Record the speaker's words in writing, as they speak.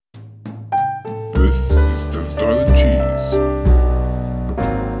This is Desert Island Cheese.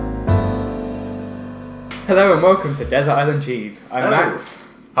 Hello and welcome to Desert Island Cheese. I'm Hello. Max.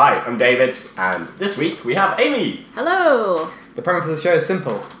 Hi, I'm David, and this week we have Amy. Hello! The premise of the show is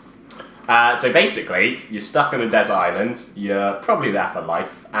simple. So basically, you're stuck on a desert island, you're probably there for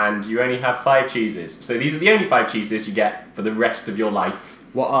life, and you only have 5 cheeses. So these are the only 5 cheeses you get for the rest of your life.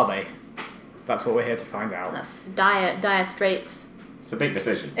 What are they? That's what we're here to find out. That's dire straits. It's a big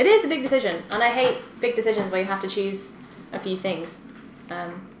decision. It is a big decision, and I hate big decisions where you have to choose a few things.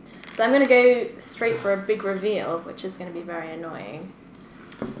 So I'm going to go straight for a big reveal, which is going to be very annoying.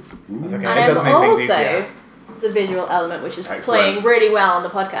 That's okay. And It does I'm make things also, easier. it's a visual element which is Excellent. playing really well on the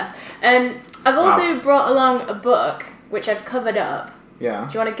podcast. I've also brought along a book which I've covered up. Yeah.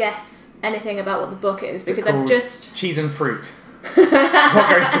 Do you want to guess anything about what the book is? Is it Because I've called just... Cheese and Fruit. What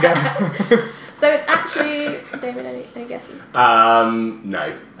goes together? So it's actually... David, any guesses? No,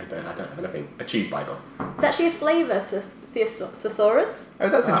 I don't have anything. A cheese Bible. It's actually a flavour thesaurus. Oh,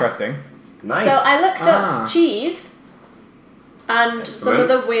 that's Wow. interesting. Nice. So I looked Ah. up cheese and some of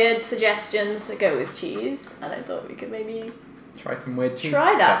Excellent. the weird suggestions that go with cheese, and I thought we could maybe Try some weird cheese.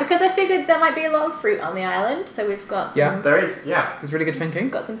 try that stuff. because I figured there might be a lot of fruit on the island. So we've got some, Yeah. There is, yeah. This is really good thinking.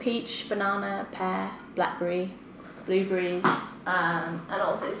 we've got some peach, banana, pear, blackberry, blueberries, and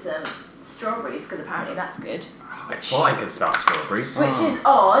also some strawberries because apparently that's good, I thought I could smell strawberries. which is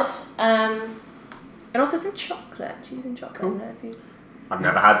odd. And also some chocolate, cheese and chocolate. Cool. I don't know if you... I've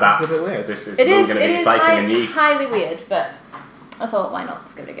never had that. It's a bit weird. This is It all is. going to It be is exciting and new. highly weird, but I thought, why not?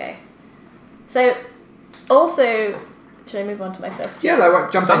 Let's give it a go. So, also, should I move on to my first? Yeah, cheese? like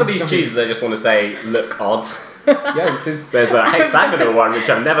what? Jump Some in, of these jump in. cheeses, I just want to say, look odd. Yeah, this is. There's a hexagonal one, which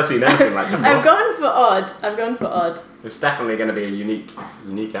I've never seen anything like before. I've gone for odd. It's definitely going to be a unique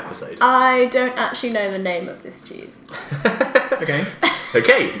episode. I don't actually know the name of this cheese. Okay.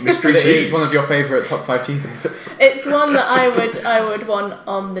 Okay, mystery But it cheese. is one of your favourite top 5 cheeses. It's one that I would want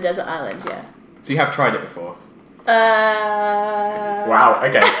on the desert island. Yeah. So you have tried it before. Wow,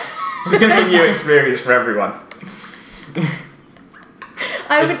 okay. This is going to be a new experience for everyone.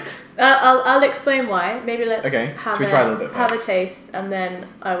 I would. It's- I'll explain why. Maybe let's Okay, have, should we try a little bit have a first? taste, and then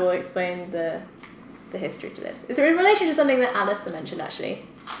I will explain the history to this. It's in relation to something that Alistair mentioned actually.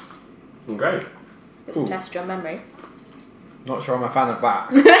 Great. Just to Ooh. test your memory. Not sure I'm a fan of that.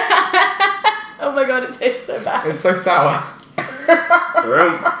 Oh my god, it tastes so bad. It's so sour.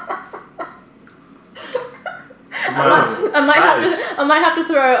 I might have to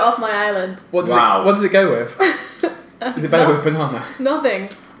throw it off my island. What does Wow. it? What does it go with? Is it better No- with banana? Nothing.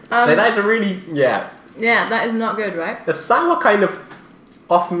 So that is a really, Yeah, that is not good, right? a sour kind of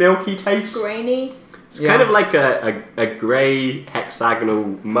off milky taste. Grainy. It's Yeah. kind of like a grey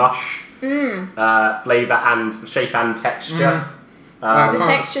hexagonal mush flavour and shape and texture. The Huh.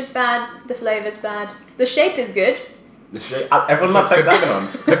 texture's bad, the flavour's bad. The shape is good. The everyone loves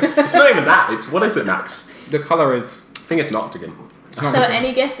hexagons. It's not even that. It's what is it, Max? The colour is. I think it's an octagon. It's not So good.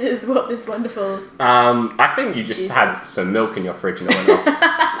 any guesses what this wonderful... I think you just Jesus. had some milk in your fridge and it went off.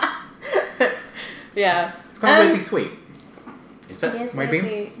 Yeah. It's kind of weirdly sweet. Is It it? is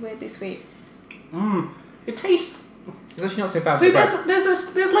Maybe. weirdly sweet. It tastes. It's actually not so bad. So for bread.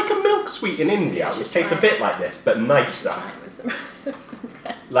 there's like a milk sweet in India, you should which tastes a try bit like this, but nicer. Try it with some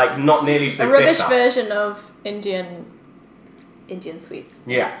bread. Like not nearly so A rubbish bitter. version of Indian sweets.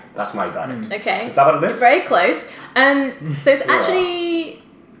 Yeah, that's my diet. Okay. Is that what it is? Very close. So it's Yeah. actually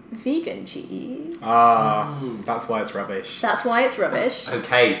vegan cheese. That's why it's rubbish. That's why it's rubbish.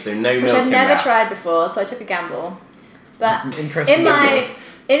 Okay, so no milk Which I've in never there. tried before, so I took a gamble. But It's an interesting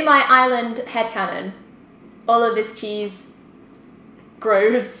in my island headcanon, all of this cheese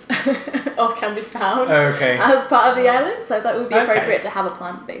grows or can be found Okay. as part of the island, so I thought it would be Okay. appropriate to have a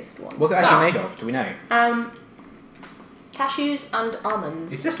plant-based one. What's it actually made of? Do we know? Cashews and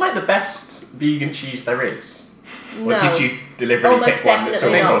almonds. Is this like the best vegan cheese there is? Or No. did you deliberately Almost pick one that's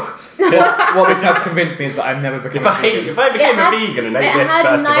definitely awful? What this has convinced me is that I've never become If a I vegan. became had- a vegan and it ate this had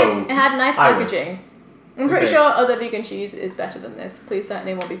first nice, of all, it had nice I would. packaging. I'm pretty Okay. sure other vegan cheese is better than this. Please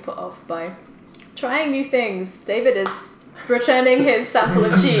certainly won't be put off by trying new things. David is returning his sample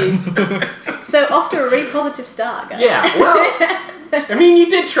of cheese. So off to a really positive start, guys. Yeah, well, I mean, you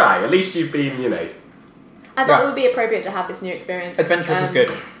did try. At least you've been, I thought Yeah. it would be appropriate to have this new experience. Adventurous is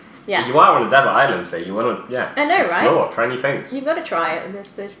good. Yeah. You are on a desert island, so you want to, I know, right? explore, try new things. You've got to try it, and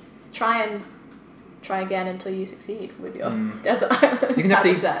this try again until you succeed with your desert island. You can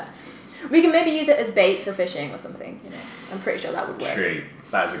definitely- habitat. We can maybe use it as bait for fishing or something. I'm pretty sure that would work. True,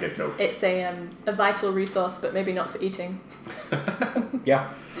 that is a good call. It's a vital resource, but maybe not for eating. Yeah.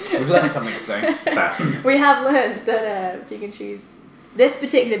 We've learned something today. Fair. We have learned that vegan cheese, this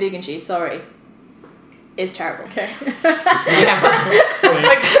particular vegan cheese, sorry, is terrible. Okay. Okay.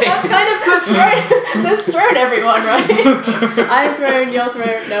 That's kind of that's thrown everyone, right? I'm thrown, you're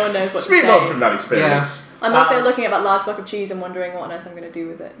thrown, no one knows what Let's to move say. on from that experience. I'm also looking at that large block of cheese and wondering what on earth I'm going to do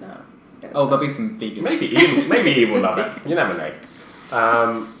with it now. Oh, there'll be some vegan. Maybe Ian will love it. You never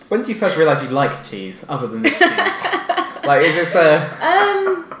know. When did you first realise you like cheese, other than this cheese? Like, is this a...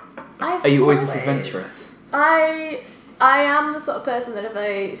 Are you always this adventurous? I am the sort of person that if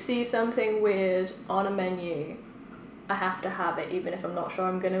I see something weird on a menu, I have to have it, even if I'm not sure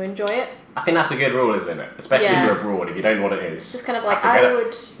I'm going to enjoy it. I think that's a good rule, isn't it? Especially if you're abroad, if you don't know what it is. It's just kind of like, have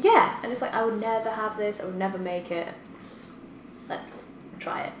to get it. and it's like, I would never have this, I would never make it. Let's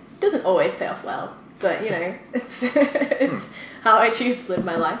try it. Doesn't always pay off well, but you know, it's how I choose to live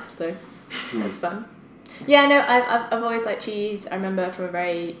my life, so it's fun. Yeah, no, I've always liked cheese. I remember from a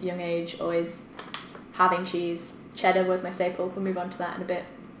very young age always having cheese. Cheddar was my staple. We'll move on to that in a bit.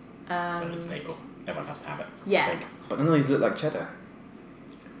 So it's staple. Everyone has to have it. Yeah. I think. But none of these look like cheddar.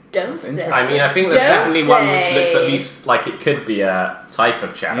 Don't That's they? interesting. I mean, I think there's Don't definitely one which they? looks at least like it could be a type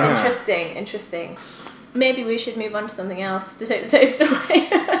of cheddar. Yeah. Interesting. Maybe we should move on to something else to take the taste away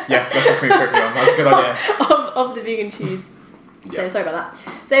Yeah, let's just move quickly on. That's a good idea. of the vegan cheese. Yeah. So sorry about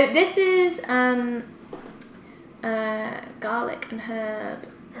that. So this is garlic and herb.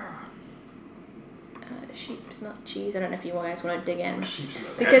 Sheep's milk cheese. I don't know if you guys want to dig in.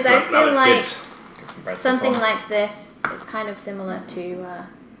 Because I feel looks like good. Get some bread for something this one. like this is kind of similar to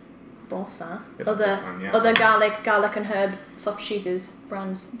Boursin. Bit like Boursin, yeah. Other garlic and herb soft cheeses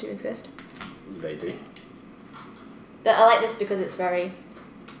brands do exist. They do. But I like this because it's very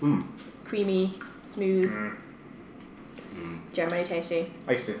Mm. creamy, smooth, Mm. Germany tasty.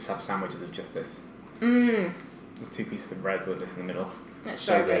 I used to just have sandwiches of just this. Just 2 pieces of bread with this in the middle. That's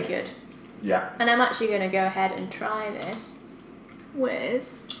So very, very good. good. Yeah. And I'm actually going to go ahead and try this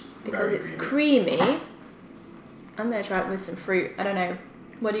with, because Very it's creamy, I'm going to try it with some fruit. I don't know.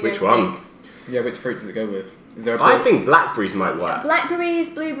 What do you Which guys one? think? Yeah, which fruit does it go with? Is there a I think blackberries might work.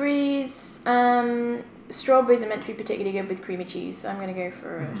 Blackberries, blueberries, strawberries are meant to be particularly good with creamy cheese, so I'm going to go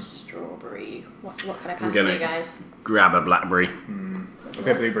for a strawberry. What can I pass to gonna- you guys? Grab a blackberry. I'll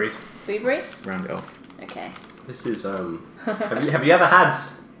go blueberries. Blueberry? Round it off. Okay. This is have you ever had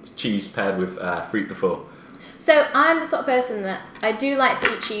cheese paired with fruit before? So I'm the sort of person that I do like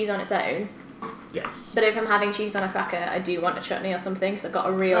to eat cheese on its own, Yes. but if I'm having cheese on a cracker, I do want a chutney or something because I've got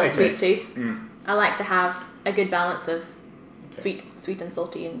a real Okay. sweet tooth. I like to have a good balance of sweet and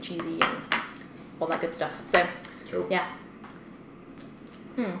salty and cheesy and all that good stuff. So Cool. yeah.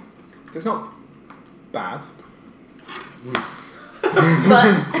 So it's not bad. But But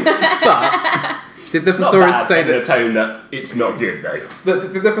did the It's not thesaurus bad say in the that? tone that it's not good though.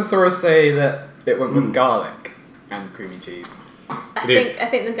 Did the thesaurus say that it went with garlic and creamy cheese? I It is.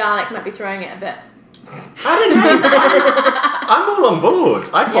 think the garlic might be throwing it a bit. I don't know. I'm all on board.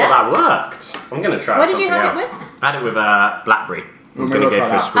 I thought Yeah? that worked. I'm going to try What did something you have it else. I had it with blackberry. I'm Maybe going to we'll go try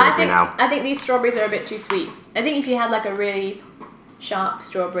for that. strawberry now. I think these strawberries are a bit too sweet. I think if you had like a really sharp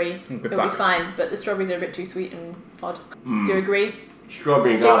strawberry, it would be blackberries. fine. But the strawberries are a bit too sweet and odd. Do you agree?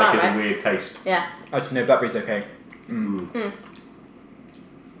 Strawberry and It's too garlic hard, is right? a weird taste. Yeah. Actually, no, blackberries okay.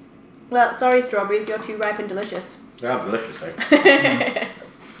 Well, sorry, strawberries, you're too ripe and delicious. They are delicious though.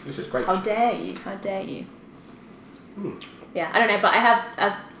 This is great. How dare you? How dare you? Yeah, I don't know, but I have,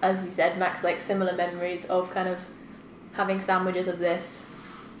 as you said, Max, like similar memories of kind of having sandwiches of this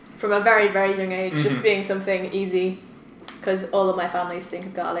from a very, very young age, just being something easy, because all of my family stink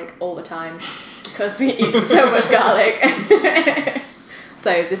of garlic all the time, because we eat so much garlic.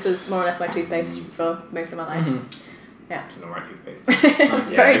 So this was more or less my toothpaste for most of my life. Yeah. It's an alright toothpaste.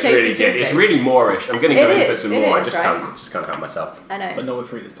 It's very it's tasty really good. toothpaste. It's really Moorish. I'm going to go It in for is, some it more. I is, just right? can't help myself. I know. But not with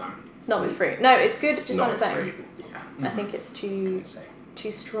fruit this time. Not with fruit. No, it's good just Not on its with own. fruit. Yeah. I think it's too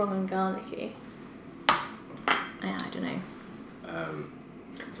Say. strong and garlicky. Yeah, I don't know.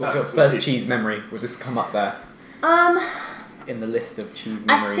 So what's your Some first cheese. cheese memory? Would this come up there in the list of cheese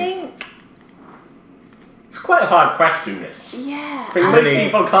I memories? think, It's quite a hard question, this. yeah. Because I most really-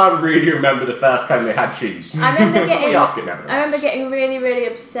 people can't really remember the first time they had cheese. I remember Let me getting, ask it nevertheless. I remember getting really, really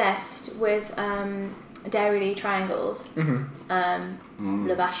obsessed with Dairy triangles,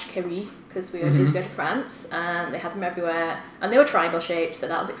 La Vache qui rit, because we always used to go to France and they had them everywhere and they were triangle shaped, so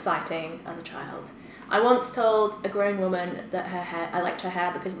that was exciting as a child. I once told a grown woman that I liked her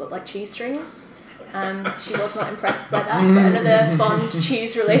hair because it looked like cheese strings. She was not impressed by that, but another fond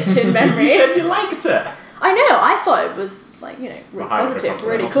cheese-related memory. You said you liked it. I know, I thought it was like, really Well, I would have positive, thought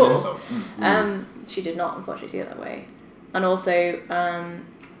really it cool. also. She did not, unfortunately, see it that way. And also,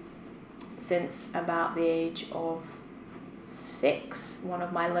 since about the age of 6, one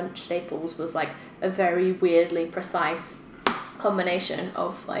of my lunch staples was like a very weirdly precise combination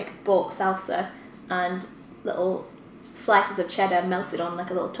of like bought salsa and little slices of cheddar melted on like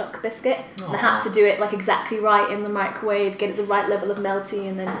a little tuck biscuit. And I had to do it like exactly right in the microwave, get it the right level of melty,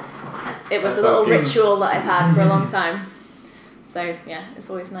 and then it was That a little sounds good. ritual that I've had for a long time. So yeah, it's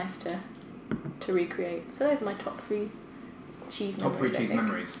always nice to recreate. So those are my top 3 cheese Top 3 memories. I cheese think.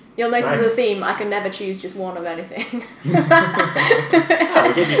 memories. You'll notice Nice. as a theme, I can never choose just one of anything. Yeah,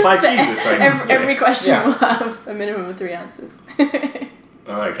 we'll give you 5 cheeses. So every question Yeah. will have a minimum of 3 answers.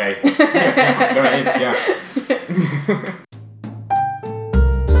 Oh, okay. Yes, there it is, yeah.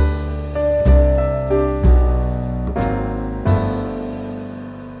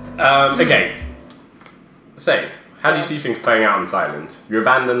 Okay. So, how do you see things playing out on this island? You're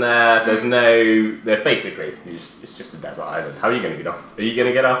abandoned there. There's basically, it's just a desert island. How are you going to get off? Are you going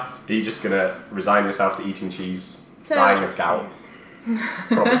to get off? Are you just going to resign yourself to eating cheese, So- dying of gout? Cheese.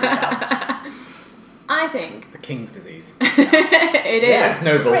 Probably gout. I think The king's disease. it is. Yeah, it's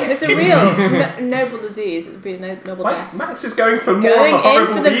noble. It's a real noble disease. It would be a noble Why- death. Max is going for more Going of the in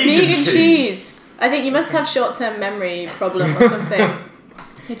horrible for the vegan cheese. cheese. I think you must have short-term memory problem or something.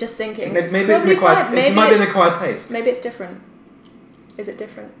 You're just thinking. Maybe it's it's an probably acquired. fine. It might be an acquired taste. Maybe it's different. Is it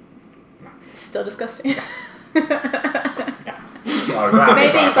different? It's still disgusting. Oh, I'm glad we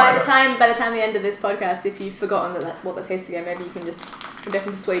Maybe clarified by that. the time the end of this podcast, if you've forgotten what that tastes again, maybe you can just maybe I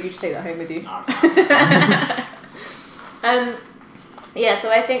can persuade you to take that home with you. Yeah,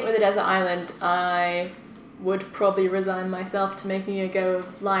 so I think with a desert island, I would probably resign myself to making a go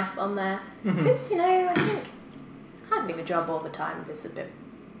of life on there. Because, I think having a job all the time is a bit,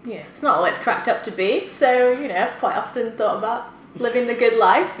 it's not all it's cracked up to be. So, I've quite often thought about living the good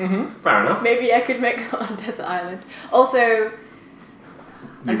life. Fair enough. Maybe I could make that on a desert island. Also,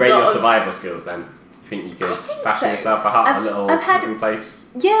 You I'm rate your sort of- survival skills then? You think you could I think fashion so. yourself a hut, a I've- little I've had- living place?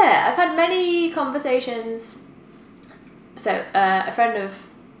 Yeah, I've had many conversations. So, a friend of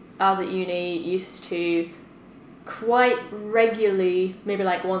ours at uni used to quite regularly, maybe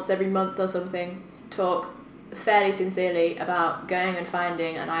like once every month or something, talk fairly sincerely about going and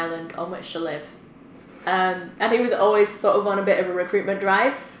finding an island on which to live. And he was always sort of on a bit of a recruitment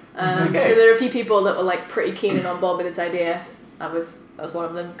drive. Okay. So there are a few people that were like pretty keen and on board with this idea. I was one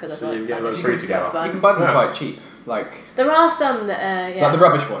of them because I So thought you it get a sounded little crew quite together. fun. You can buy them Yeah. quite cheap. Like, There are some that like the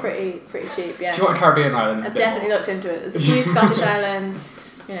rubbish ones. pretty cheap. Yeah. If you want a Caribbean island, it's a I've bit definitely more. looked into it. There's a few Scottish islands,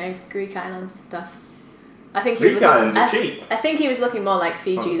 Greek islands and stuff. I think he was Greek looking, islands are cheap. I think he was looking more like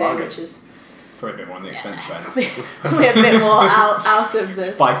Fiji Sounds though, bargain. which is Probably a bit more on the expensive end. probably a bit more out of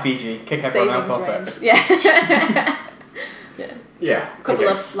the Buy Fiji, kick everyone savings else off range. it. Yeah. Yeah. Yeah. A couple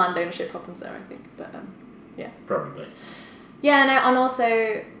okay. of land ownership problems there, I think. But Probably. yeah, no, and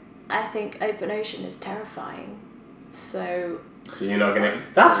also I think open ocean is terrifying. So So you're not gonna.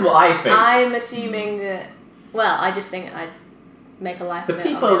 That's what I think. I'm assuming that. Well, I just think I'd make a life The of it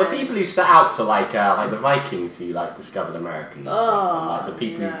on people island. who set out to like the Vikings who like discovered America and stuff, and like the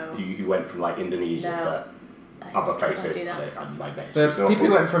people no. who went from like Indonesia No. to I other just cannot places. do that. The people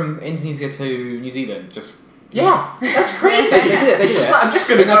who went from Indonesia to New Zealand just... Yeah, that's crazy. They did it, they It's did just it. like I'm just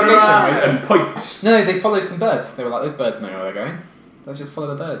gonna go Navigation around was- and point. No, they followed some birds. They were like, those birds know where they're going. Let's just follow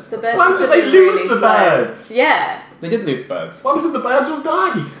the birds. The birds Why must did have they been lose really the slow. birds? Yeah. They did lose birds. Ones of the birds will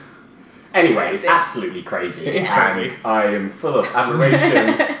die. Anyway, it's absolutely crazy. It is and crazy. I am full of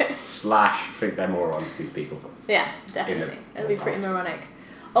admiration / think they're morons, these people. Yeah, definitely. the It would be pretty past. moronic.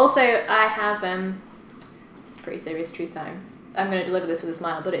 Also, I have it's pretty serious truth time. I'm going to deliver this with a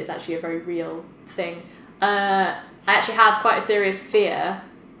smile, but it's actually a very real thing. I actually have quite a serious fear.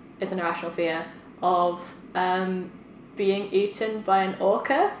 It's an irrational fear of being eaten by an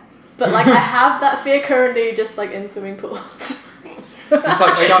orca. But like I have that fear currently, just like in swimming pools. Just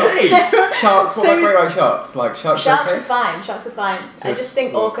like Hey. sharks, what So- about great white sharks? Like sharks are Sharks okay? are fine. Sharks are fine. I Just just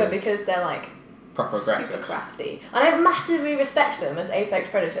think orca orcas. because they're like Proper super aggressive. crafty, and I massively respect them as apex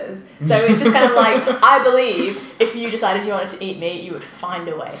predators. So it's just kind of like I believe if you decided you wanted to eat me, you would find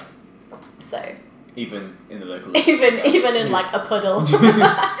a way. So Even in the local... even in like a puddle.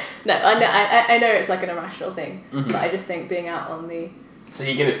 No, I know it's like an irrational thing, Mhm. but I just think being out on the So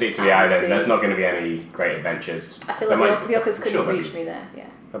you're gonna stick to the Honestly. island. There's not gonna be any great adventures. I feel There like might- the orcas I'm couldn't sure there'll reach be- me there. Yeah,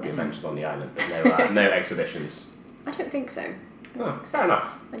 There'll be adventures on the island, but no no exhibitions. I don't think so. Oh, fair enough.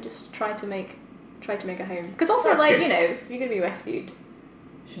 I just try to make a home because also That's like good. if you're gonna be rescued,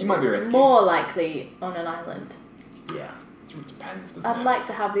 You might be it's rescued. more likely on an island. Yeah. It depends, doesn't I'd it? like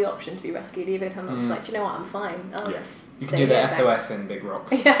to have the option to be rescued, even if I'm not just like, do you know what, I'm fine. I'll Yeah. just You stay can do here, the SOS thanks." in big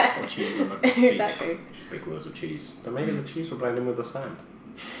rocks. Yeah. Or cheese on the beach. Exactly. Big wheels of cheese. But maybe the cheese will blend in with the sand.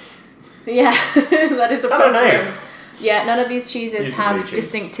 Yeah, that is a I don't problem. know. Yeah, none of these cheeses Use the have blue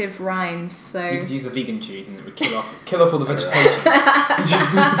cheese. distinctive rinds, so... You could use the vegan cheese and it would kill off all the vegetation.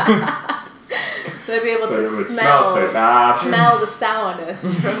 They'll be able But to it would smell so bad. smell the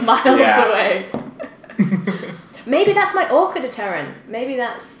sourness from miles Yeah. away. Maybe that's my orca deterrent. Maybe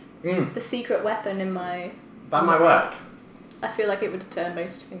that's Mm. the secret weapon in my... That might work. I feel like it would deter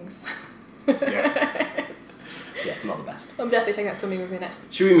most things. Yeah. Yeah, not the best. I'm definitely taking that swimming with me next.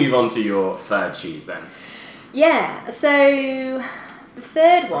 Should we move on to your third cheese then? Yeah, so the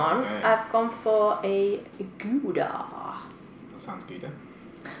third one, Okay. I've gone for a Gouda. That sounds good.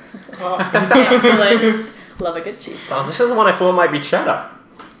 Excellent. Love a good cheese. Oh, this is the one I thought might be cheddar,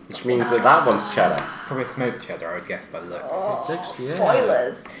 which means that one's cheddar. Probably smoked cheddar, I would guess, by the looks. Oh, looks- yeah.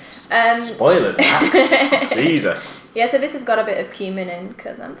 spoilers. Spoilers, Max. Jesus. Yeah, so this has got a bit of cumin in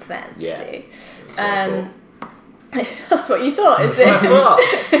because I'm fancy. Yeah. That's what I thought. That's what you thought, is That's what I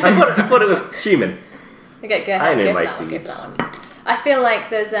it? thought. I thought it was cumin. Okay, go I ahead. know Go my for that one, go for seeds. that one. I feel like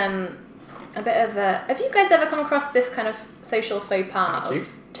there's a bit of a... Have you guys ever come across this kind of social faux pas Thank of you.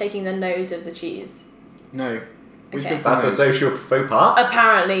 taking the nose of the cheese? No. Which Okay. bit's That's the a nose? social faux pas.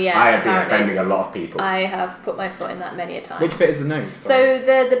 Apparently, yeah. I have been apparently. offending a lot of people. I have put my foot in that many a time. Which bit is the nose? So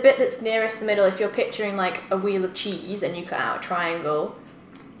the bit that's nearest the middle, if you're picturing like a wheel of cheese and you cut out a triangle,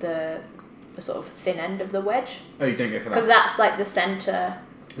 the sort of thin end of the wedge, Oh, you don't go for because that. that's like the centre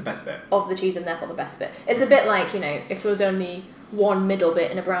It's the best bit. of the cheese and therefore the best bit. It's a bit like, you know, if there was only one middle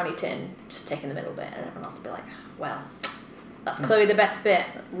bit in a brownie tin, just taking the middle bit and everyone else would be like, well, that's clearly the best bit.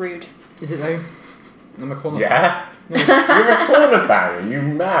 Rude. Is it though? I'm a corner. Yeah? You're a corner baron, you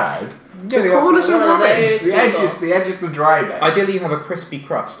mad? Yeah, Corners are One of rubbish. those people. The edge is the dry bit. Ideally, you have a crispy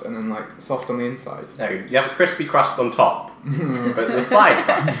crust and then like soft on the inside. No, you have a crispy crust on top, but the side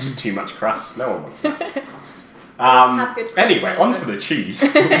crust is just too much crust. No one wants that. Have good crust Anyway, management. onto the cheese,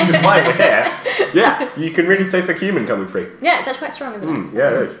 which is why we're here. Yeah, you can really taste the cumin coming through. Yeah, it's actually quite strong, isn't it? Yeah,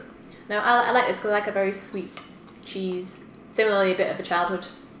 it is. No, I like this because I like a very sweet cheese. Similarly, a bit of a childhood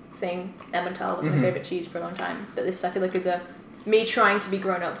thing. Emmental was my favourite cheese for a long time, but this I feel like is a me trying to be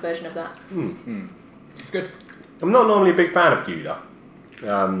grown up version of that. It's good. I'm not normally a big fan of Gouda,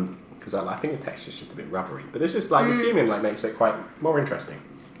 because I think the texture's just a bit rubbery. But this is like the cumin like makes it quite more interesting.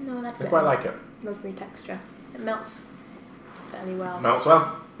 No, I like I quite like it. rubbery texture. It melts fairly well. Melts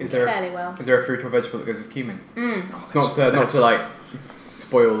well. Is there Fairly well. is there a fruit or vegetable that goes with cumin? Oh, Not to like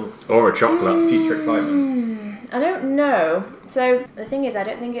spoil or a chocolate. future excitement. I don't know. So the thing is, I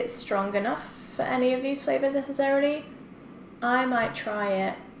don't think it's strong enough for any of these flavours necessarily. I might try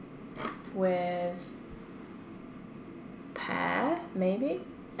it with pear, maybe.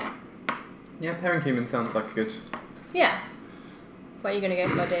 Yeah, pear and cumin sounds like a good. Yeah. What are you going to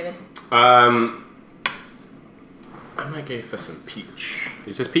go for, David? I might go for some peach.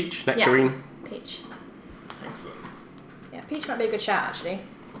 Is this peach? Nectarine? Peach. Excellent. Yeah, peach might be a good shout, actually.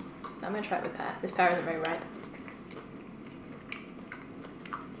 I'm going to try it with pear. This pear isn't very ripe.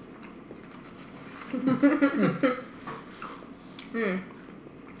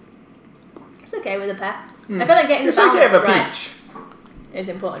 It's okay with the pear. I feel like getting It's the okay balance with a right peach. is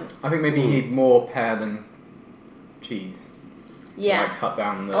important. I think maybe you need more pear than cheese. Yeah. Like cut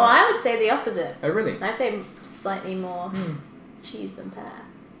down the. Oh, I would say the opposite. Oh really? I'd say slightly more cheese than pear.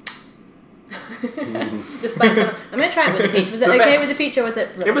 Despite some, I'm going to try it with the peach. Was it So okay bit- with the peach or was it?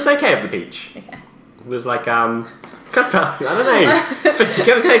 It was okay with the peach. Okay. It was like kind of I don't know. It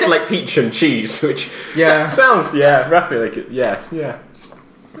kind of tasted like peach and cheese, which Yeah. sounds roughly like it. Yeah. Just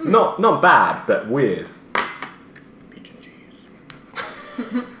not bad, but weird. Peach and cheese.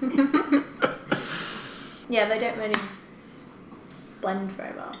 Yeah, they don't really blend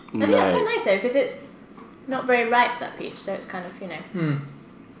very well. I No. think that's quite nice though because it's not very ripe, that peach, so it's kind of, you know,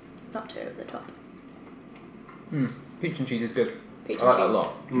 not too over the top. Peach and cheese is good. Peach I like and that cheese. a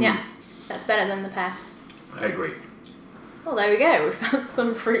lot. Yeah, that's better than the pear. I agree. Well, there we go. We found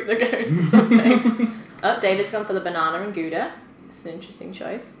some fruit that goes with something. Oh, David's gone for the banana and Gouda. It's an interesting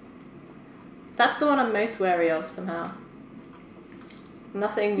choice. That's the one I'm most wary of somehow.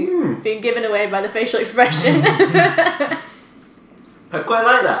 Nothing being given away by the facial expression. I quite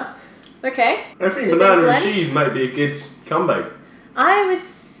like that. Okay. I think Do they banana and blend? cheese might be a good combo. I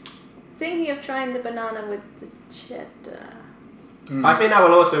was thinking of trying the banana with the cheddar. I think that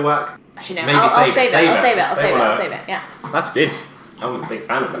will also work. Actually, no. Maybe I'll save save it, it. save I'll it. save it. I'll Don't save it. I'll wanna- save it. Yeah. That's good. I'm a big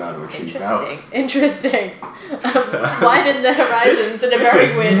fan of banana and cheese now. Interesting. Widen the horizons in a This very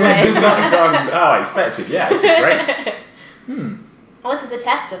is- weird This has way. not gone how I expected. Yeah, this is great. Well, this is a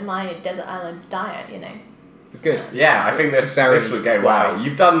test of my desert island diet, you know. It's good. Yeah, I think this Very would go well. wide.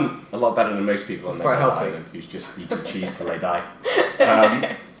 You've done a lot better than most people on It's the quite desert healthy. island who's just eating cheese till they die.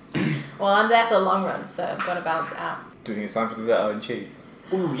 Well, I'm there for the long run, so I've got to balance it out. Do you think it's time for dessert island cheese?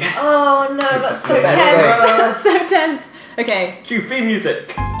 Ooh, yes! Oh no, that's so Yes. tense. That's so tense. Okay. Cue theme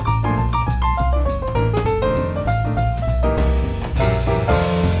music!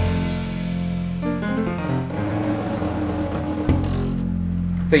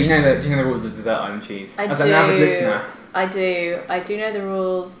 So do you know the rules of dessert island cheese? I As do. an avid listener. I do know the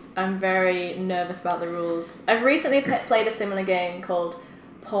rules. I'm very nervous about the rules. I've recently played a similar game called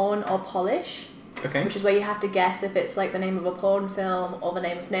Porn or Polish, Okay. which is where you have to guess if it's like the name of a porn film or the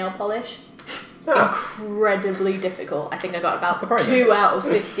name of nail polish. Oh, Incredibly difficult. I think I got about Surprising. 2 out of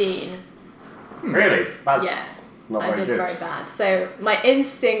 15. really? That's Yeah, not I very did good. very bad. So my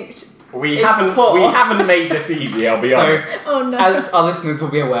instinct. We It's haven't poor. made this easy, I'll be So, honest. Oh no. as our listeners will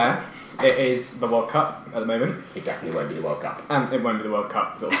be aware, it is the World Cup at the moment. It definitely won't be the World Cup. And it won't be the World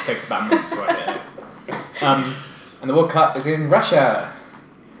Cup, so it'll take about a month to write it. And the World Cup is in Russia.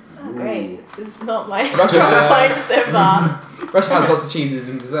 Oh, great. This is not my Russia, strong point so far. Russia has lots of cheeses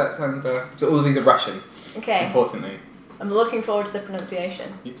and desserts, and so all of these are Russian, Okay. importantly. I'm looking forward to the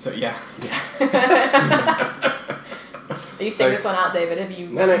pronunciation. So yeah. Are you saying this one out, David? Have you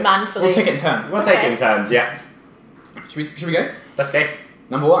No, no. manfully... We'll take it in turns. We'll take it in turns, yeah. Should we go? Let's go.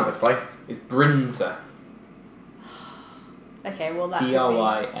 Number one Let's play. is Brinza. Okay, well that could be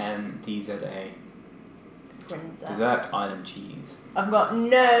Brindza. Brinza. Dessert island cheese. I've got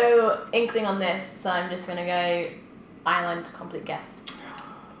no inkling on this, so I'm just going to go island complete guess.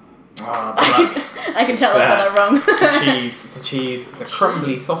 Oh, I can tell I got that wrong. It's a cheese. It's a cheese. It's a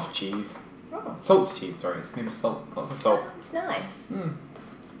crumbly, soft cheese. Oh, Salt's cheese, sorry. It's made of salt. Lots of salt. that's nice.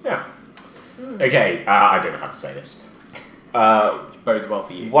 Yeah. Okay, I don't know how to say this. Bodes well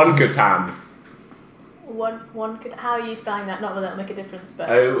for you. One Catan. One could... How are you spelling that? Not that that'll make a difference, but...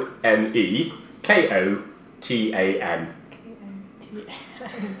 Onekotan.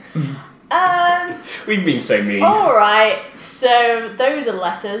 We've been so mean. Alright, so those are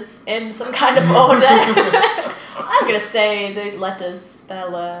letters in some kind of order. I'm going to say those letters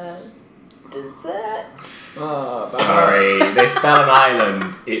spell dessert. Oh, Sorry, they spell an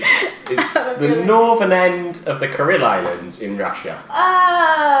island. It's the Really? northern end of the Kuril Islands in Russia.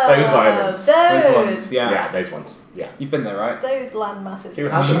 Oh, Those islands. Those ones, yeah. Yeah, those ones. Yeah. You've been there, right? Those land masses Who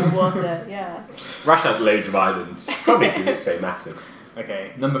surrounding hasn't? the water, yeah. Russia has loads of islands, probably because it's so massive.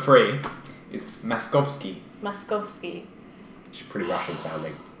 Okay, number 3 is Maskovsky. Moskovsky. It's pretty Russian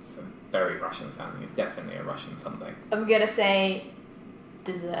sounding. It's a very Russian sounding. It's definitely a Russian something. I'm going to say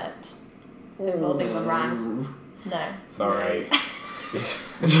dessert involving meringue. No. Sorry. Yeah.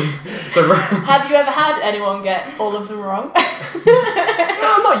 So, Have you ever had anyone get all of them wrong?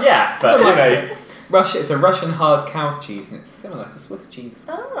 Well, not yet, but So you much. know. Russia, it's a Russian hard cow's cheese, and it's similar to Swiss cheese.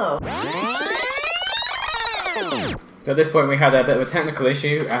 Oh. So at this point we had a bit of a technical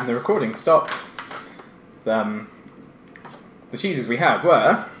issue, and the recording stopped. The cheeses we had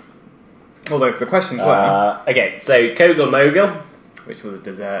were, although the questions were, Okay, so Kogel Mogul. which was a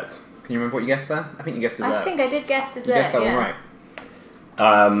dessert. Can you remember what you guessed there? I think you guessed dessert. I think I did guess you dessert, guessed that yeah. one right.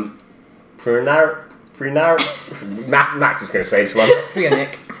 Max is going to say this one,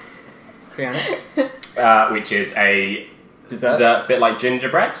 Prianik. which is a Dessert. dessert, bit like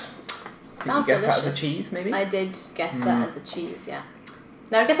gingerbread. Sounds you guessed that delicious. as a cheese, maybe? I did guess that as a cheese, yeah.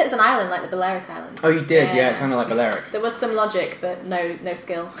 No, I guess it's an island like the Balearic Islands. Oh, you did, yeah, it sounded like Balearic. There was some logic, but no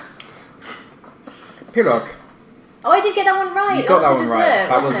skill. Pirog. Oh, I did get that one right. You got that was one a dessert, right.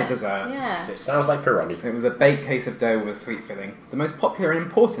 That was wasn't a it? dessert. Yeah. So it sounds like pierogi. It was a baked case of dough with sweet filling. The most popular and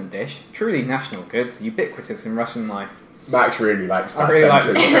important dish, truly national goods, ubiquitous in Russian life. Max really likes that I really like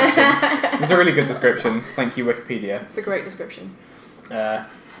sentence. this description. It's a really good description. Thank you, Wikipedia. It's a great description.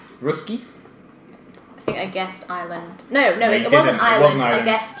 Ruski? I think I guessed island. No, No, you it didn't. wasn't It island. wasn't I island.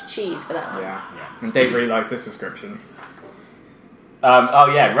 guessed cheese for that one. Yeah. And Dave really likes this description.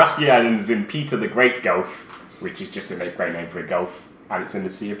 Rusky Island is in Peter the Great Gulf, which is just a great name for a gulf, and it's in the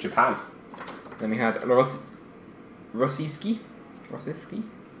Sea of Japan. Then we had Rossiski?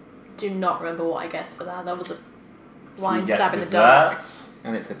 Do not remember what I guessed for that. That was a wine We guessed stab in the dark. dessert.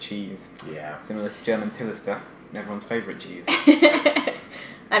 And it's a cheese. Yeah. Similar to German Tillester, everyone's favourite cheese.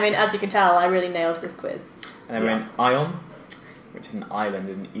 I mean, as you can tell, I really nailed this quiz. And then we went Ion, which is an island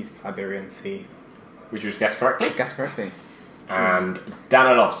in the East Siberian Sea. Which was guessed correctly. Guess correctly. And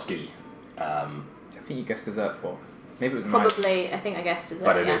Danilovsky. I think you guessed dessert for. Maybe it was an island. Probably, I think I guessed dessert.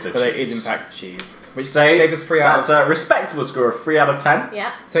 But it yeah. is a But it cheese. is in fact cheese. Which So gave us 3 out That's of... a respectable score of 3 out of 10.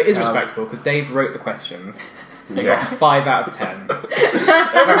 Yeah. So it is Um, respectable because Dave wrote the questions. He Yeah. got 5 out of 10.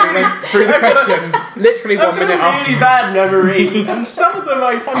 When we went through the questions, literally 1 minute after. really bad memory, and some of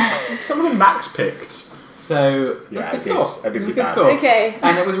them Max picked. So Yeah, that's I a good did. score. I did That's a be good bad. score. Okay.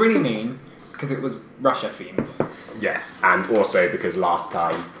 And it was really mean because it was Russia themed. Yes, and also because last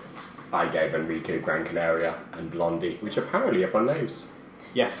time I gave Enrico Gran Canaria and Blondie, which apparently everyone knows.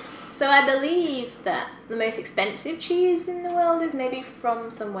 Yes. So I believe that the most expensive cheese in the world is maybe from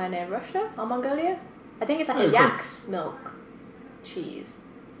somewhere near Russia or Mongolia. I think it's like a cool. yak's milk cheese.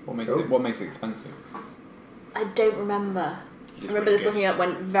 What makes Cool. it? What makes it expensive? I don't remember. I remember this looking up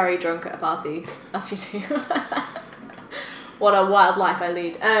when very drunk at a party, as you do. What a wild life I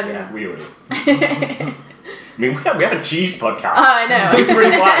lead. Yeah, we all do. I mean, we have a cheese podcast. Oh, I know. We're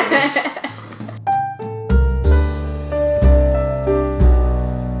pretty wild.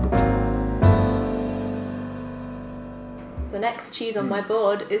 The next cheese on my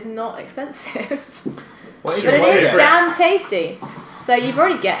board is not expensive. What is But it What is is it? damn tasty. So you've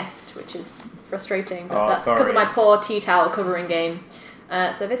already guessed, which is frustrating. But Oh, that's because of sorry. my poor tea towel covering game.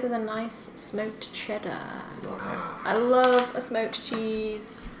 So this is a nice smoked cheddar. I love a smoked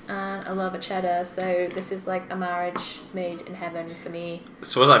cheese and I love a cheddar. So this is like a marriage made in heaven for me.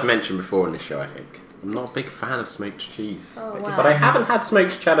 So as I've mentioned before in this show, I think, I'm not a big fan of smoked cheese. Oh, wow. But I haven't had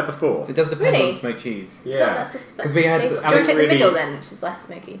smoked cheddar before. So it does depend Really? on smoked cheese. Well, Yeah. that's the 'Cause we had staple. Do you Alex want to take the really- middle then, which is less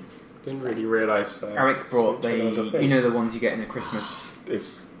smoky? Didn't really realise. Alex brought smoked cheddar was a thing. you know the ones you get in a Christmas.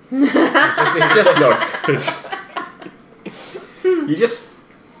 It's just not good. You just...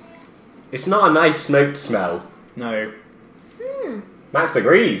 It's not a nice smoked smell. No, Max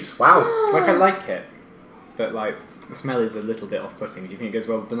agrees. Wow. like I like it, but like the smell is a little bit off-putting. Do you think it goes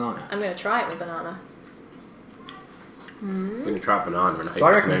well with banana? I'm going to try it with banana. I'm going to try a banana and I So I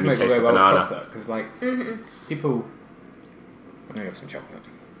hope reckon I it's can only smoked taste very the well with banana. chocolate because like people. I'm gonna have some chocolate.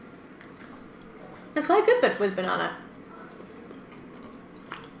 It's quite good but with banana.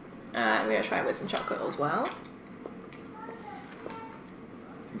 I'm going to try it with some chocolate as well.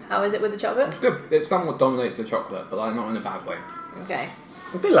 How is it with the chocolate? It's good. It somewhat dominates the chocolate, but like not in a bad way. Okay.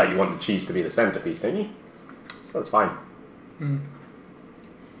 I feel like you want the cheese to be the centrepiece, don't you? So that's fine.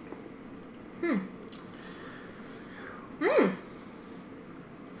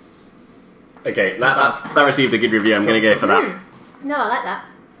 Okay, that received a good review. I'm going to go for that. No, I like that.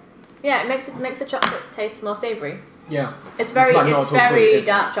 Yeah, it makes the chocolate taste more savoury. Yeah. It's very like not at all very sweet, is it?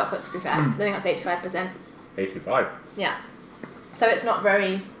 dark chocolate to be fair. I think that's 85%. 85. Yeah. So it's not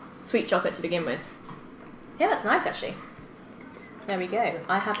very sweet chocolate to begin with. Yeah, that's nice actually. There we go.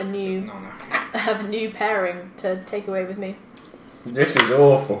 I have a new pairing to take away with me. This is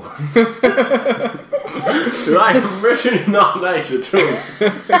awful. Like, really not nice at all.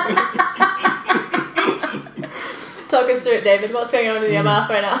 Talk us through it, David. What's going on in your mouth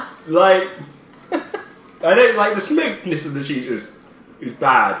right now? Like, I don't like the smoothness of the cheese is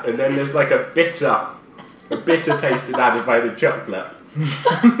bad, and then there's like a bitter taste added by the chocolate.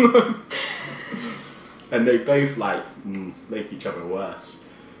 And they both like make each other worse.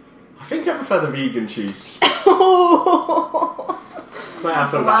 I think I prefer the vegan cheese. Might have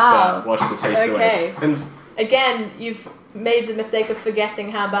some of that to wash the taste away. And Again, you've made the mistake of forgetting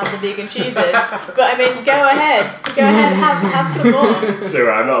how bad the vegan cheese is. But I mean, go ahead, have some more.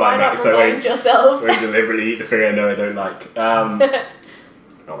 so I'm not Why like not that, so remind yourself? I won't deliberately eat the thing I know I don't like. Oh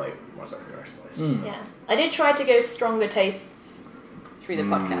wait, what's that for the rest of this? Yeah, I did try to go stronger tastes through the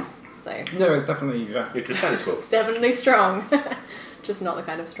podcast, so No, it's definitely. Which is sensible. it's definitely strong. Just not the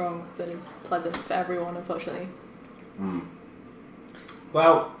kind of strong that is pleasant for everyone, unfortunately.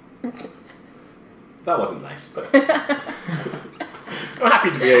 Well, that wasn't nice, but I'm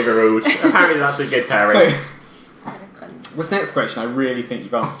happy to be overruled. Apparently that's a good pairing. So, this next question I really think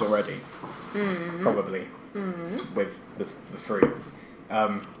you've answered already. Probably. With the fruit.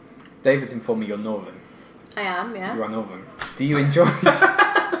 David's informed me you're Northern. I am, yeah. You are Northern. Do you enjoy...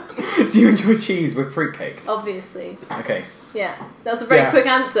 do you enjoy cheese with fruitcake? Obviously. Okay. Yeah. That was a very Yeah. quick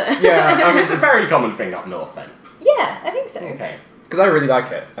answer. Yeah, It's a very common thing up north then. Yeah, I think so. Okay. because I really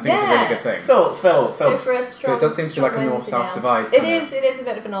like it. I think it's a really good thing. Phil. Go for a strong. But it does seem to be like a strong north-south Wednesday divide now. It kinda. is. It is a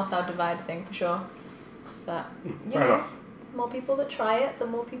bit of a north-south divide thing for sure. But you Fair know, enough. more people that try it, the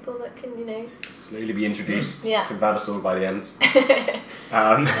more people that can, Slowly be introduced. Yeah. Convert us all by the end.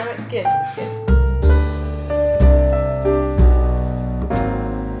 No, it's good. It's good.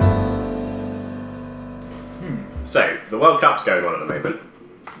 So, the World Cup's going on at the moment.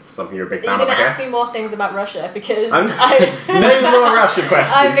 Something you're a big Are you fan of, going to I ask guess. me more things about Russia? Because No more Russia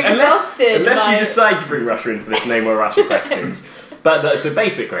questions. I'm exhausted Unless by- you decide to bring Russia into this, no more Russia questions. But so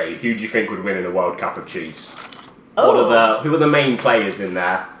basically, who do you think would win in a World Cup of cheese? Who are the main players in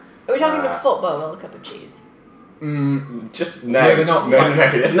there? Are we talking the football World Cup of cheese? Just No, they're not. No.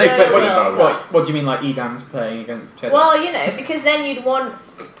 There's no No, football no. involved. What do you mean, like Edam's playing against Cheddar? Well, because then you'd want,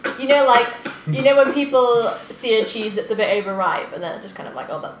 when people see a cheese that's a bit overripe and then it's just kind of like,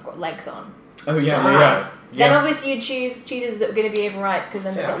 oh, that's got legs on. Oh yeah, So- yeah. Then Yeah. obviously you choose cheeses that are going to be overripe because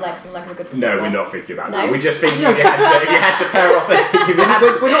then they've got legs and legs are good for No, football. we're not thinking about No? that. We're just thinking if you had to pair off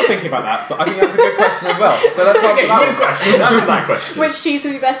We're not thinking about that, but I think that's a good question as well. So let's answer Okay, that new one. question. Answer that question. Which cheese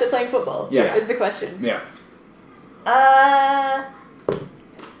would be best at playing football? Yes. Is the question. Yeah.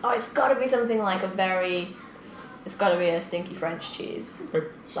 It's got to be something like it's got to be a stinky French cheese.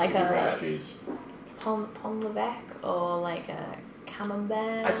 Like a cheese. Pont l'Evêque or like a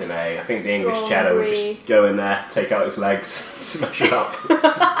Camembert. I don't know. I think the English cheddar would just go in there, take out its legs, smash it up.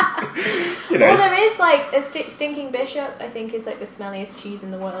 You know. Well, there is like a stinking bishop. I think is like the smelliest cheese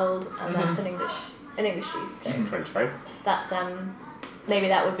in the world, and that's an English cheese. So French fine. that's maybe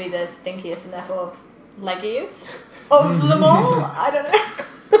that would be the stinkiest and therefore leggiest of them all. I don't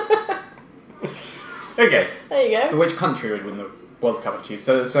know. Okay. There you go. But which country would win the World Cup of cheese?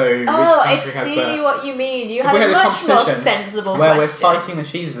 So which country I has see what you mean. You If have we a had a much more competition sensible where we're question. fighting the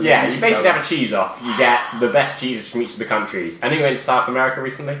cheeses? Yeah, against you each basically other? have a cheese off. You get the best cheeses from each of the countries. And you went to South America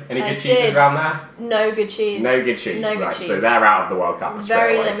recently? Any I good cheeses did. around there? No good cheese. No good cheese. No good right, cheese. so they're out of the World Cup. straight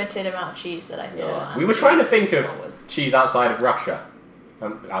Very away. limited amount of cheese that I saw. Yeah. and We were trying to cheese think of was- cheese outside of Russia.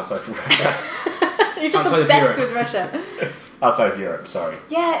 Outside of Russia. You're just Outside of obsessed Europe. with Russia. Outside of Europe, sorry.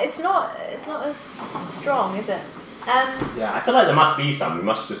 Yeah, it's not as strong, is it? Yeah, I feel like there must be some. We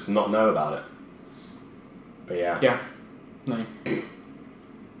must just not know about it. But yeah. Yeah. No.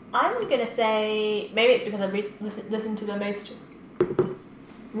 I'm gonna say maybe it's because I listened to the most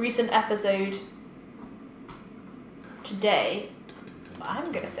recent episode today. But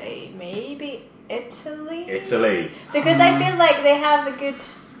I'm gonna say maybe Italy. Italy. Because I feel like they have a good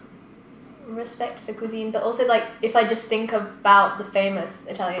respect for cuisine, but also like if I just think about the famous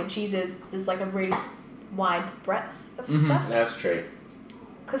Italian cheeses, there's like a really wide breadth of stuff. That's true.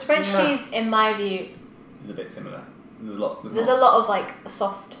 Because French cheese, in my view, It's a bit similar. There's a lot. there's a lot of like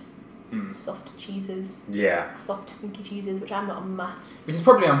soft cheeses, Yeah. soft stinky cheeses, which I'm not a mass. Which is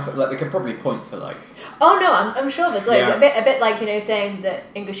probably like they could probably point to like. Oh no, I'm sure there's loads. Yeah. A bit like saying that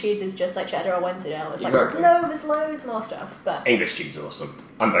English cheese is just like cheddar or Wensleydale. It's like Exactly. no, there's loads more stuff. But English cheese is awesome.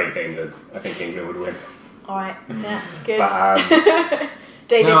 I'm voting for England. I think England would win. all right, yeah, good. But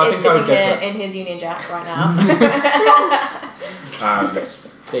David No, I is think I would sitting go here for it. in his Union Jack right now. yes.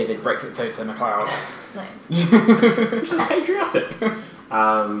 David Brexit photo McLeod. No. Which is patriotic.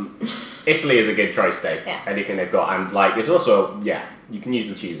 Italy is a good choice though. Yeah. Anything they've got, and like it's also you can use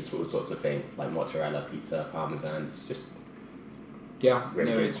the cheeses for all sorts of things like mozzarella, pizza, parmesan. It's just Yeah.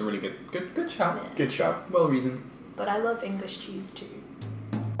 Really good. It's a really good shout. Yeah. good show. Well reasoned. But I love English cheese too.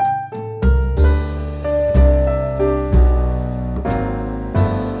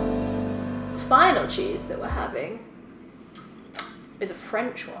 Final cheese that we're having is a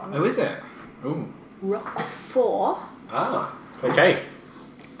French one. Oh, is it? Ooh. Roquefort. Ah, okay.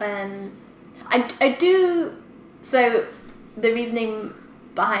 I do. So the reasoning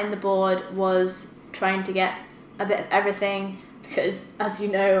behind the board was trying to get a bit of everything because, as you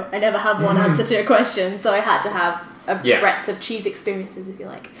know, I never have one answer to a question, so I had to have a breadth of cheese experiences, if you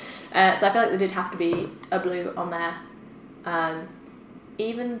like. So I feel like there did have to be a blue on there,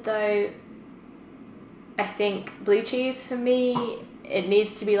 even though I think blue cheese for me it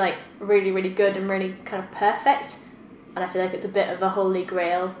needs to be like really, really good and really kind of perfect, and I feel like it's a bit of a holy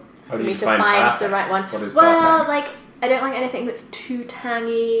grail How for do me you to define find the perfect? right one. What is well, perfect? like I don't like anything that's too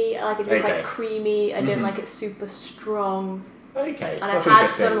tangy. I like it to be Okay. quite creamy. I don't like it super strong. Okay, And that's I've had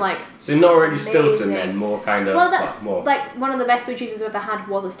interesting. some like So not really Stilton amazing- then, more kind of that's more. like one of the best blue cheeses I've ever had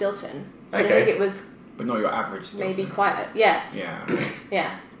was a Stilton. But Okay. I think it was But not your average. Stilton. maybe quite yeah.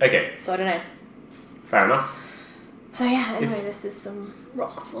 Yeah. Okay, So I don't know. fair enough. So yeah, anyway, It's- this is some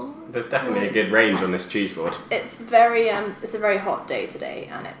Roquefort. There's definitely a good range on this cheese board. It's very it's a very hot day today,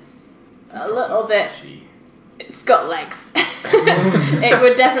 and it's a little bit. It's got legs. It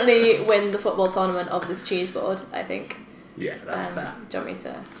would definitely win the football tournament of this cheese board, I think. Yeah, that's fair. Do you want me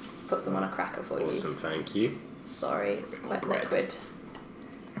to put some on a cracker for you? Awesome, thank you. Sorry, it's Bit more quite bread. liquid.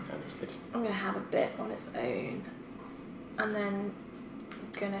 That's good. I'm gonna have a bit on its own, and then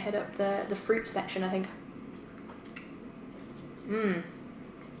I'm gonna hit up the fruit section. I think.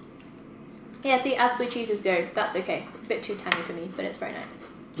 Yeah, see, as blue cheeses go, that's okay. A bit too tangy for me, but it's very nice.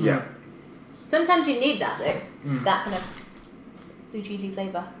 Yeah, Sometimes you need that though, that kind of blue cheesy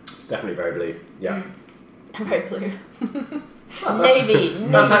flavour. it's definitely very blue. Yeah. Very blue. Well, that's- Navy.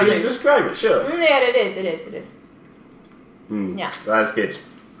 That's how navy you blue. describe it, sure. Yeah, it is. Yeah. That's good.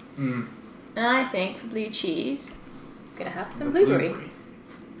 And I think for blue cheese, I'm gonna have some blueberry.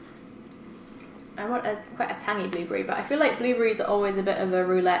 I want quite a tangy blueberry, but I feel like blueberries are always a bit of a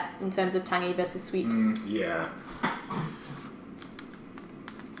roulette in terms of tangy versus sweet. Yeah.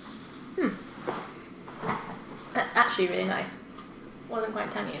 That's actually really nice. Wasn't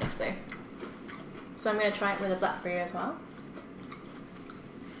quite tangy enough though. So I'm going to try it with a blackberry as well.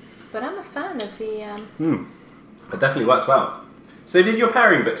 But I'm a fan of the... It definitely works well. So did your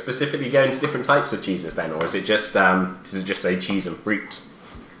pairing book specifically go into different types of cheeses then, or is it just say cheese and fruit?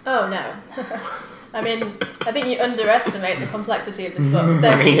 Oh no. I mean, I think you underestimate the complexity of this book. So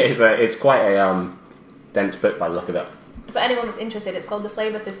I mean, it's quite a dense book by the look of it. for anyone that's interested, it's called The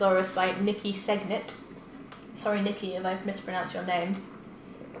Flavor Thesaurus by Nikki Segnit. Sorry, Nikki, if I've mispronounced your name.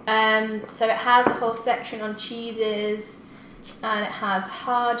 So it has a whole section on cheeses, and it has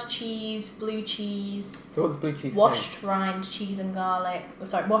hard cheese, blue cheese, So what's blue cheese? washed rind cheese and garlic. Oh,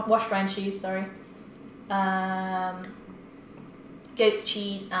 sorry, washed rind cheese. Sorry. Goat's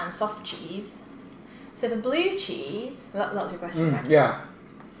cheese and soft cheese. So for blue cheese, that was your question, right? Yeah.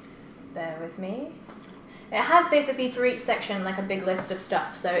 Bear with me. It has basically for each section like a big list of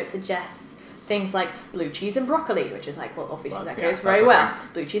stuff. So it suggests things like blue cheese and broccoli, which is like, well, obviously that goes very well.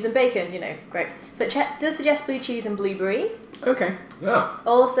 Blue cheese and bacon, great. So it does suggest blue cheese and blueberry. Okay. Yeah.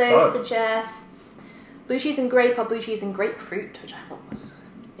 Also suggests blue cheese and grape or blue cheese and grapefruit, which I thought was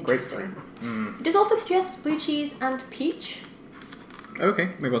interesting. It does also suggest blue cheese and peach.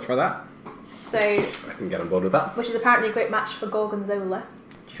 Okay, maybe I'll try that. So, I can get on board with that. which is apparently a great match for gorgonzola.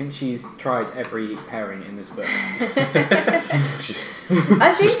 Do you think she's tried every pairing in this book? Just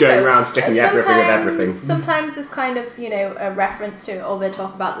I think just going so. around sticking everything of everything. Sometimes there's kind of, a reference to it, or they'll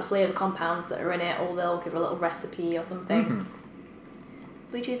talk about the flavour compounds that are in it, or they'll give a little recipe or something.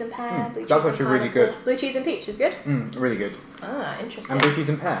 Blue cheese and pear, blue cheese That's and actually really pineapple. good. Blue cheese and peach is good? Really good. Ah, interesting. And blue cheese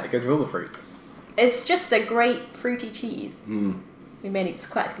and pear, it goes with all the fruits. It's just a great fruity cheese. We made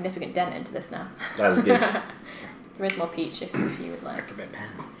quite a significant dent into this now. That is good. There is more peach if you would like. A bit pear.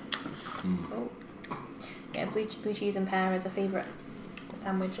 Oh. Yeah, blue cheese and pear is a favourite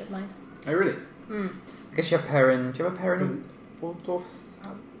sandwich of mine. Oh, really? I guess you have pear in... Do you have a pear in Waldorf's?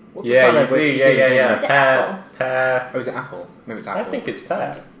 What's the Yeah, salad you do. with- Yeah. Is it apple? Pear. Oh, is it apple? Maybe it's I apple. think it's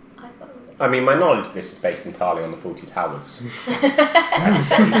pear. I thought it was I mean, my knowledge of this is based entirely on the Fawlty Towers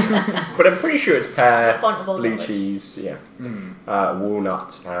episode. But I'm pretty sure it's pear, Font of all blue knowledge. cheese,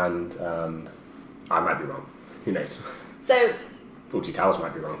 walnuts, and I might be wrong. Who knows? So, Fawlty Towers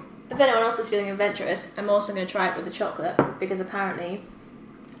might be wrong. if anyone else is feeling adventurous, I'm also going to try it with the chocolate, because apparently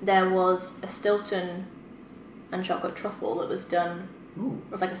there was a Stilton and chocolate truffle that was done.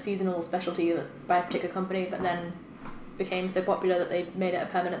 It was like a seasonal specialty by a particular company that then became so popular that they made it a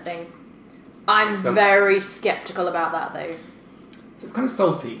permanent thing. I'm very sceptical about that though. So it's kind of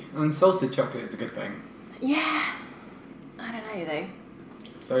salty, and salted chocolate is a good thing. Yeah, I don't know though.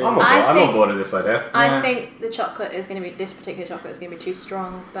 So I'm on board with this idea. I think the chocolate is going to be, this particular chocolate is going to be too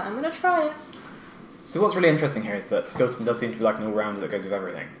strong, but I'm going to try it. So what's really interesting here is that Stilton does seem to be like an all-rounder that goes with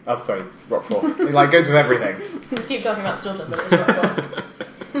everything. Oh, sorry, Roquefort. It like goes with everything. Keep talking about Stilton, but it's not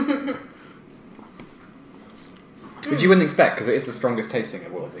fun. Which you wouldn't expect, because it is the strongest tasting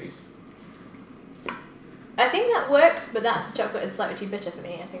of all of these. I think that works, but that chocolate is slightly too bitter for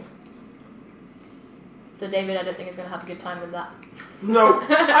me, I think. So David, I don't think is going to have a good time with that. No,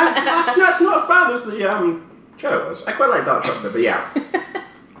 that's not as bad as the cherry was. I quite like dark chocolate, but yeah.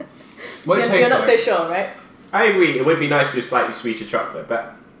 What it You're tastes not like, so sure, right? I agree, it would be nice with slightly sweeter chocolate,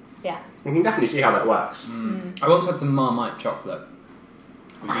 but Yeah. you can definitely see how that works. I once had some Marmite chocolate.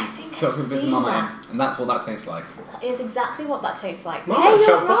 I think I've Chocolate with seen Marmite that. in, and that's what that tastes like. That is exactly what that tastes like. Marmite Hey,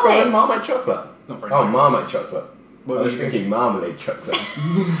 chocolate? What's wrong with right. Marmite chocolate? It's not very Oh, nice. Marmite chocolate. What I were was you thinking marmalade chocolate.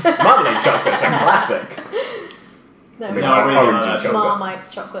 Marmalade chocolate's a classic. No, With No, I really orange like that. chocolate.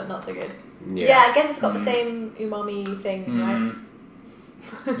 Marmite chocolate, not so good. Yeah, I guess it's got the same umami thing,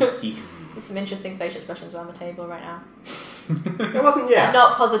 right? Yeasty. There's some interesting facial expressions around the table right now. It wasn't yet.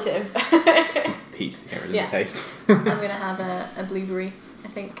 Not positive. Peach to get rid of Yeah. the taste. I'm going to have a blueberry, I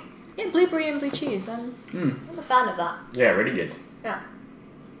think. Yeah, blueberry and blue cheese. I'm a fan of that. Yeah, really good. Yeah.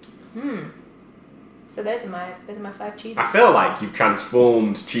 So those are my 5 cheeses. I feel like you've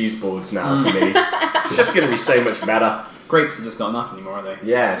transformed cheese boards now for me. It's just going to be so much better. Grapes are just not enough anymore, are they?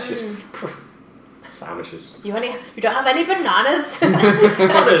 Yeah, it's just... It's famishes. You don't have any bananas?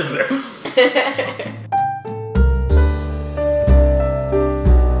 What is this?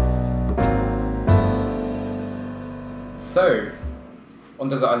 So, on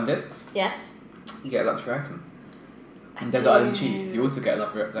Desert Island Discs, Yes. you get a luxury item. I On Desert do. Island Cheese, you also get a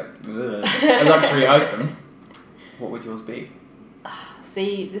luxury item. What would yours be?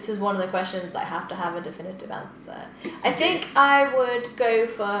 See, this is one of the questions that I have to have a definitive answer. I think I would go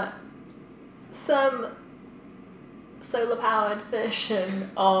for some solar-powered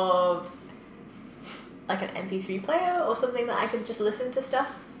version of like an MP3 player or something that I could just listen to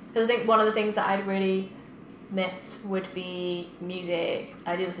stuff. Because I think one of the things that I'd really miss would be music.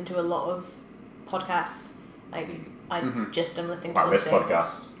 I do listen to a lot of podcasts. Like I just am listening to Wow, this something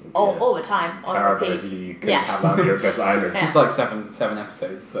podcast. all the time on Terrible repeat. if you couldn't have that on your Desert Island. It's like seven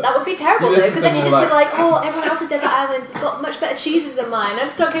episodes. But That would be terrible You though, listen because to then you them just all be like, oh, everyone else's desert islands have got much better cheeses than mine. I'm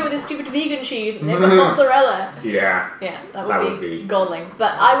stuck here with this stupid vegan cheese and they've got mozzarella. Yeah. Yeah, that That would would be be- galling.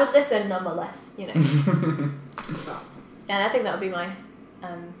 But I would listen nonetheless, you know. And I think that would be my.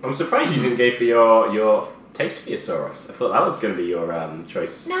 I'm surprised you didn't go for your taste for your Soros. I thought that was going to be your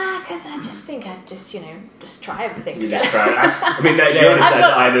choice. Nah, because I just think I'd just, just try everything You together. just try. I mean, you're on a I've desert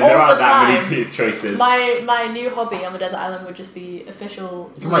got island. all There aren't the that time. many choices. My new hobby on the desert island would just be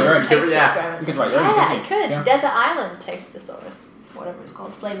official You can write your own. taste Yeah. experiment. You could write your own, Yeah, couldn't I you? could. Yeah. Desert Island Taste-osaurus. Whatever it's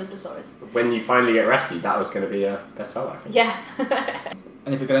called. Flavoured thesaurus. When you finally get rescued, that was going to be a bestseller, I think. Yeah.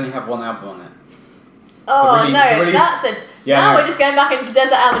 And if you could only have one album on it, Oh really- no, it's a really- that's it. Yeah, now no. we're just going back into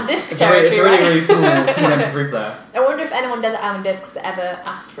Desert Island Disc it's a really, territory, it's a really, right? really small MP3 player. I wonder if anyone Desert Island Discs ever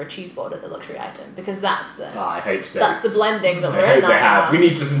asked for a cheese board as a luxury item, because that's the I hope so. that's the blending that I we're hope in they right have. now. We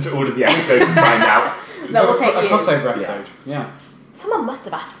need to listen to all of the episodes and find out. That will take a years. crossover episode. Yeah, Someone must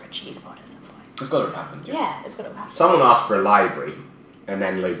have asked for a cheese board at some point. it's got to have happened. Yeah, it's got to have happened. Someone asked for a library, and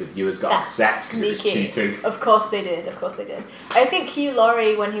then loads of viewers got That's upset because it was sneaky. cheating. Of course they did. Of course they did. I think Hugh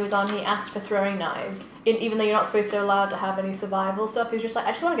Laurie, when he was on, he asked for throwing knives. Even though you're not supposed to allowed to have any survival stuff, he was just like,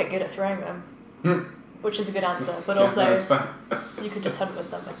 I just want to get good at throwing them. Which is a good answer, but Yeah, also no, it's fine. you could just hunt with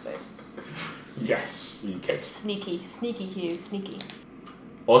them, I suppose. Yes, you could. Sneaky, Hugh, sneaky.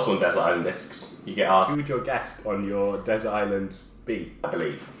 Also on Desert Island Discs, you get asked, who would your guest on your Desert Island be, I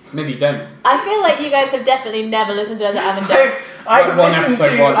believe. Maybe you don't. I feel like you guys have definitely never listened to Desert Island Discs. I've One listened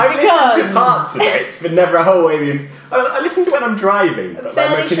episode to once. I've listened to Because- parts of it, but never a whole way. I listen to when I'm driving. I'm But like,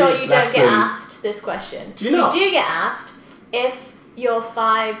 fairly my sure commute's you less don't get than- asked this question. Do you not? do get asked if your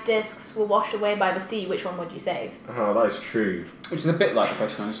 5 discs were washed away by the sea, which one would you save? Oh, that is true. Which is a bit like the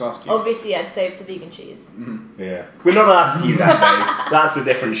question I just asked you. Obviously, I'd save the vegan cheese. Yeah. We're not asking you that, though. That's a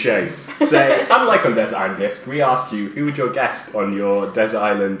different show. So, unlike on Desert Island Disc, we ask you, who would your guest on your Desert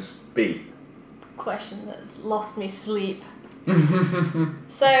Island be? Question that's lost me sleep.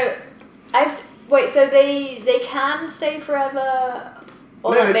 So, so they can stay forever,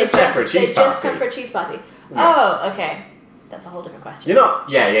 or No, they they're just there for a cheese they just party. come for a cheese party. Yeah. Oh, okay, that's a whole different question. You're not,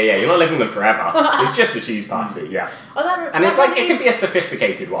 yeah, you're not living them forever. It's just a cheese party, yeah. Oh, that, And it's that like, it could be a relieves-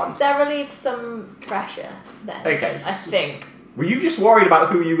 sophisticated one. that relieves some pressure. Then, Okay. I think. Were you just worried about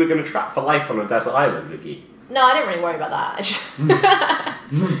who you were going to trap for life on a desert island with you? No, I didn't really worry about that. I just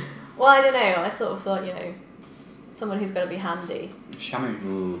well, I don't know. I sort of thought, someone who's going to be handy. Shamu.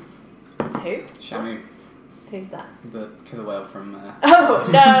 Hmm. Who? Shamu. Who's that? The killer whale from... Oh,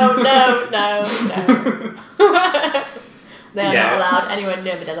 no. They're Yeah. not allowed anywhere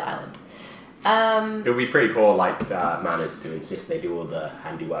near the desert island. It would be pretty poor, manners to insist they do all the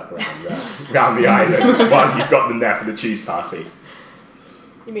handiwork around the island while you've got them there for the cheese party.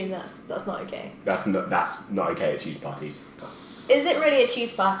 You mean that's not okay? That's not okay at cheese parties. Is it really a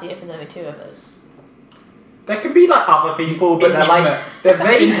cheese party if there's only 2 of us? There can be other people, but they're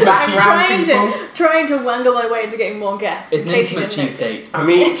vague Intimate background people. trying to wangle my way into getting more guests. It's in an case you intimate didn't cheese notice. date. I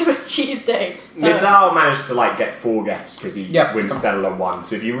mean, Intimate cheese date. Nadal managed to get 4 guests because he Yep. wouldn't settle on one.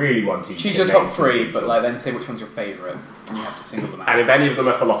 So if you really want to, you Choose can your top name some 3, people. but then say which one's your favourite, and you have to single them out. And if any of them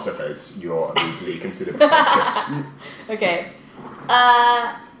are philosophers, you're immediately considered pretentious. Okay.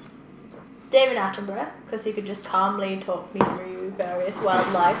 David Attenborough, because he could just calmly talk me through various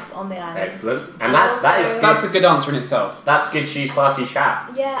wildlife on the island. Excellent, and that is Also- That's a good answer in itself. That's good cheese party chat.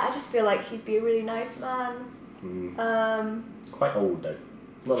 Yeah, I just feel like he'd be a really nice man. Quite old though.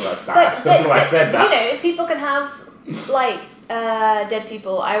 Not that that's But, bad. but, I said that. if people can have dead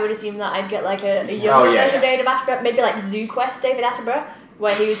people, I would assume that I'd get a younger version of David Attenborough, maybe Zoo Quest David Attenborough,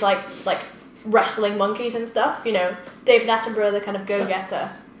 where he was like wrestling monkeys and stuff. David Attenborough, the kind of go-getter.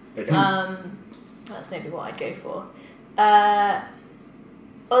 Okay. That's maybe what I'd go for.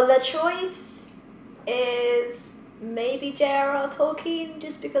 Other choice is maybe J.R.R. Tolkien,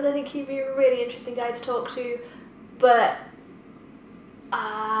 just because I think he'd be a really interesting guy to talk to. But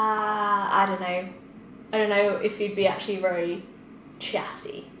I don't know. I don't know if he'd be actually very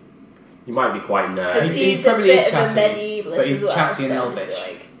chatty. You might be quite Because nerdy. He he's a probably bit is of a chatty, medievalist but he's as well. chatty and so I just elvish.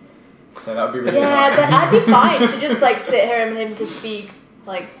 feel like- So that would be really Yeah, good. but I'd be fine to just sit here and him to speak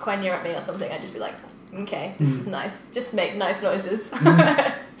when you're at me or something. I'd just be like, okay, this is nice. Just make nice noises.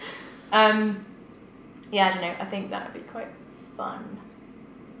 Yeah, I don't know. I think that would be quite fun.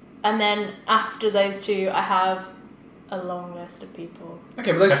 And then after those 2, I have a long list of people.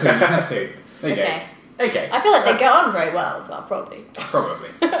 Okay, but those 2, you can have 2. There you Okay. Okay. I feel like they get on very well as well, probably. go. Probably.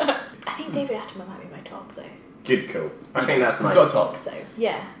 I think David Attenborough might be my top though. Good call. I think that's nice. Got to I talk. think so.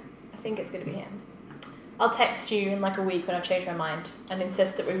 Yeah, I think it's going to be him. I'll text you in like a week when I've changed my mind and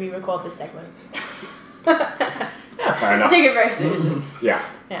insist that we re-record this segment. Yeah, fair I enough. take it very seriously. Yeah.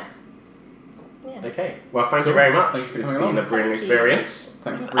 Yeah. Okay. Well, thank you very much. Thank you for It's coming been a along. brilliant Thank you. experience.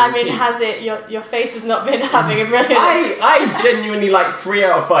 Thanks for I bringing mean, cheese. has it? Your face has not been having a brilliant. I genuinely like 3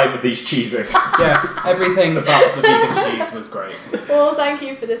 out of 5 of these cheeses. Yeah, everything about the vegan cheese was great. Well, thank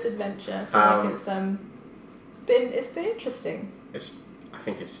you for this adventure. I feel like Um, it's been interesting. I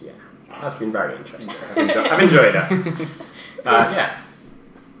think it's, yeah. That's been very interesting. I've enjoyed it. Yeah.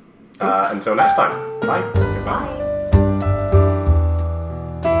 Until next time. Bye. Goodbye. Bye.